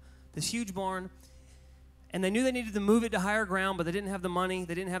flooded, this huge barn. And they knew they needed to move it to higher ground, but they didn't have the money,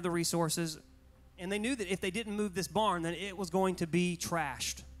 they didn't have the resources. And they knew that if they didn't move this barn, then it was going to be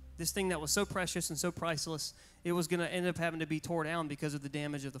trashed. This thing that was so precious and so priceless, it was going to end up having to be torn down because of the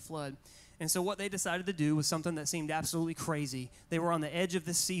damage of the flood. And so what they decided to do was something that seemed absolutely crazy. They were on the edge of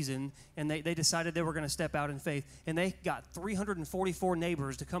this season, and they decided they were going to step out in faith. And they got 344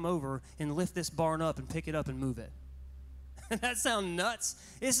 neighbors to come over and lift this barn up and pick it up and move it. That sounded nuts.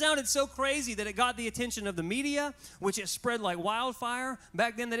 It sounded so crazy that it got the attention of the media, which it spread like wildfire.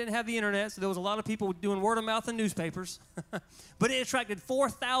 Back then, they didn't have the internet, so there was a lot of people doing word of mouth in newspapers. But it attracted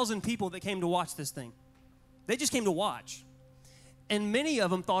 4,000 people that came to watch this thing. They just came to watch. And many of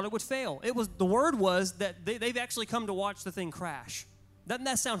them thought it would fail. The word was that they've actually come to watch the thing crash. Doesn't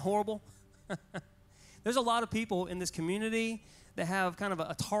that sound horrible? There's a lot of people in this community that have kind of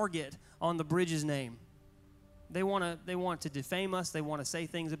a target on the Bridge's name. They want to defame us. They want to say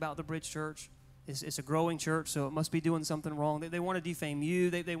things about the Bridge Church. It's a growing church, so it must be doing something wrong. They want to defame you.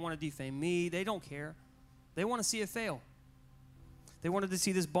 They want to defame me. They don't care. They want to see it fail. They wanted to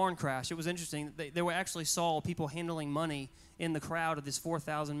see this barn crash. It was interesting. They actually saw people handling money in the crowd of this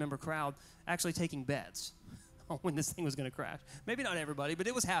 4,000-member crowd actually taking bets on when this thing was going to crash. Maybe not everybody, but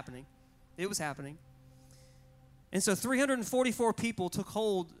it was happening. It was happening. And so 344 people took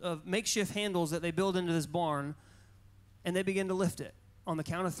hold of makeshift handles that they built into this barn, and they began to lift it on the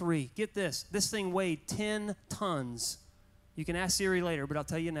count of 3. Get this. This thing weighed 10 tons. You can ask Siri later, but I'll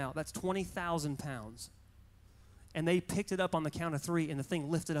tell you now. That's 20,000 pounds. And they picked it up on the count of 3, and the thing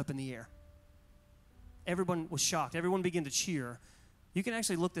lifted up in the air. Everyone was shocked. Everyone began to cheer. You can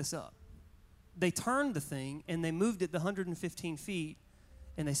actually look this up. They turned the thing, and they moved it the 115 feet,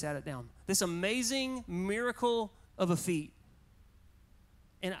 and they sat it down. This amazing miracle of a feat.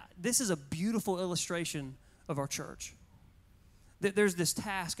 And this is a beautiful illustration of our church. That there's this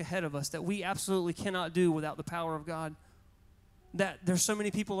task ahead of us that we absolutely cannot do without the power of God. That there's so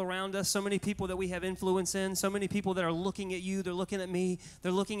many people around us, so many people that we have influence in, so many people that are looking at you, they're looking at me,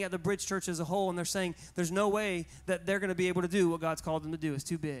 they're looking at the Bridge Church as a whole, and they're saying there's no way that they're going to be able to do what God's called them to do. It's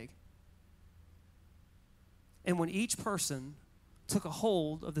too big. And when each person took a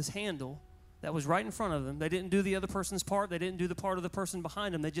hold of this handle that was right in front of them, they didn't do the other person's part, they didn't do the part of the person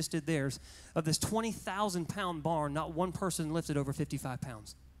behind them, they just did theirs. Of this 20,000-pound barn, not one person lifted over 55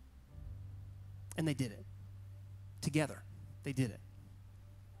 pounds. And they did it. Together, they did it.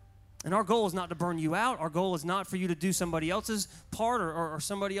 And our goal is not to burn you out. Our goal is not for you to do somebody else's part or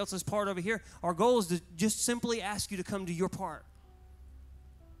somebody else's part over here. Our goal is to just simply ask you to come do your part.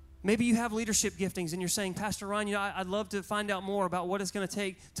 Maybe you have leadership giftings and you're saying, Pastor Ryan, I'd love to find out more about what it's going to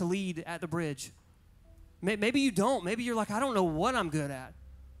take to lead at the Bridge. Maybe you don't. Maybe you're like, I don't know what I'm good at,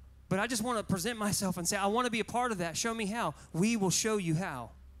 but I just want to present myself and say, I want to be a part of that. Show me how. We will show you how.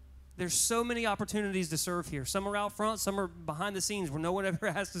 There's so many opportunities to serve here. Some are out front, some are behind the scenes where no one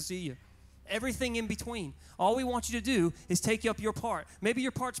ever has to see you. Everything in between. All we want you to do is take up your part. Maybe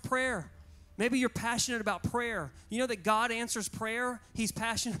your part's prayer. Maybe you're passionate about prayer. You know that God answers prayer? He's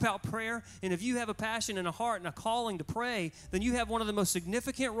passionate about prayer. And if you have a passion and a heart and a calling to pray, then you have one of the most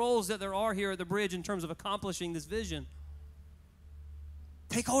significant roles that there are here at the Bridge in terms of accomplishing this vision.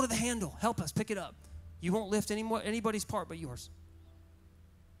 Take hold of the handle. Help us. Pick it up. You won't lift anybody's part but yours.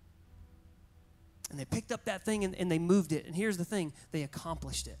 And they picked up that thing and they moved it. And here's the thing. They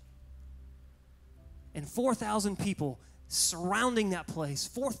accomplished it. And 4,000 people surrounding that place.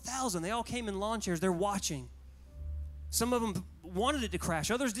 4,000. They all came in lawn chairs. They're watching. Some of them wanted it to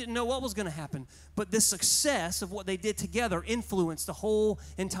crash. Others didn't know what was going to happen. But the success of what they did together influenced the whole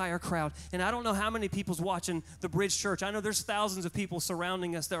entire crowd. And I don't know how many people's watching the Bridge Church. I know there's thousands of people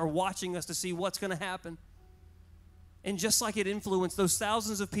surrounding us that are watching us to see what's going to happen. And just like it influenced those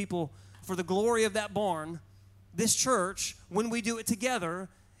thousands of people for the glory of that barn, this church, when we do it together,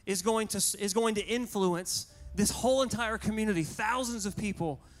 is going to influence this whole entire community, thousands of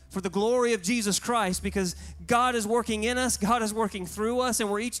people, for the glory of Jesus Christ, because God is working in us, God is working through us, and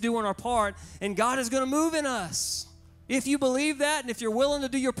we're each doing our part, and God is going to move in us. If you believe that, and if you're willing to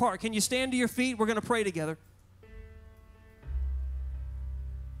do your part, can you stand to your feet? We're going to pray together.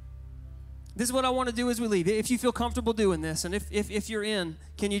 This is what I want to do as we leave. If you feel comfortable doing this, and if you're in,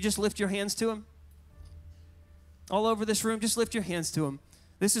 can you just lift your hands to Him? All over this room, just lift your hands to Him.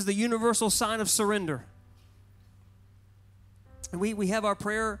 This is the universal sign of surrender. And we have our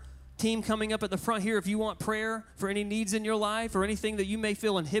prayer team coming up at the front here. If you want prayer for any needs in your life or anything that you may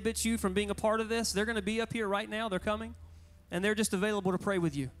feel inhibits you from being a part of this, they're going to be up here right now. They're coming, and they're just available to pray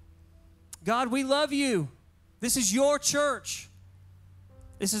with you. God, we love you. This is your church.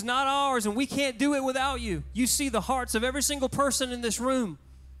 This is not ours, and we can't do it without you. You see the hearts of every single person in this room.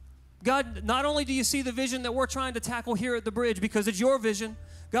 God, not only do you see the vision that we're trying to tackle here at the Bridge because it's your vision,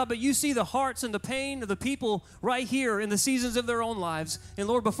 God, but you see the hearts and the pain of the people right here in the seasons of their own lives. And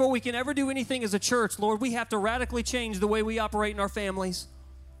Lord, before we can ever do anything as a church, Lord, we have to radically change the way we operate in our families.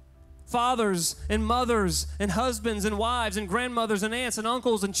 Fathers and mothers and husbands and wives and grandmothers and aunts and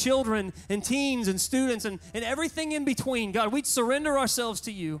uncles and children and teens and students and everything in between. God, we surrender ourselves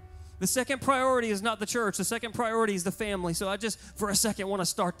to you. The second priority is not the church. The second priority is the family. So I just, for a second, want to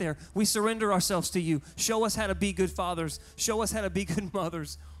start there. We surrender ourselves to you. Show us how to be good fathers. Show us how to be good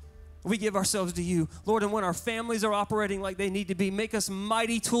mothers. We give ourselves to you. Lord, and when our families are operating like they need to be, make us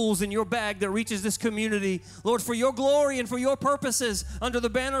mighty tools in your bag that reaches this community. Lord, for your glory and for your purposes under the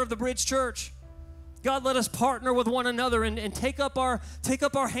banner of the Bridge Church. God, let us partner with one another and take up our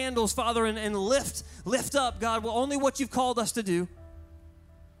handles, Father, and lift up, God, only what you've called us to do.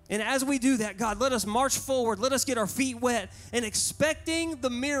 And as we do that, God, let us march forward. Let us get our feet wet and expecting the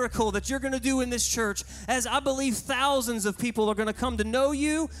miracle that you're going to do in this church, as I believe thousands of people are going to come to know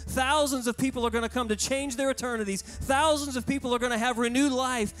you. Thousands of people are going to come to change their eternities. Thousands of people are going to have renewed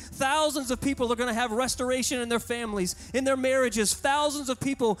life. Thousands of people are going to have restoration in their families, in their marriages. Thousands of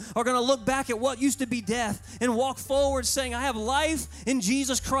people are going to look back at what used to be death and walk forward saying, I have life in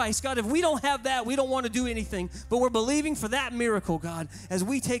Jesus Christ. God, if we don't have that, we don't want to do anything. But we're believing for that miracle, God, as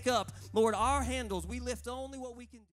we take up, Lord, our handles, we lift only what we can do.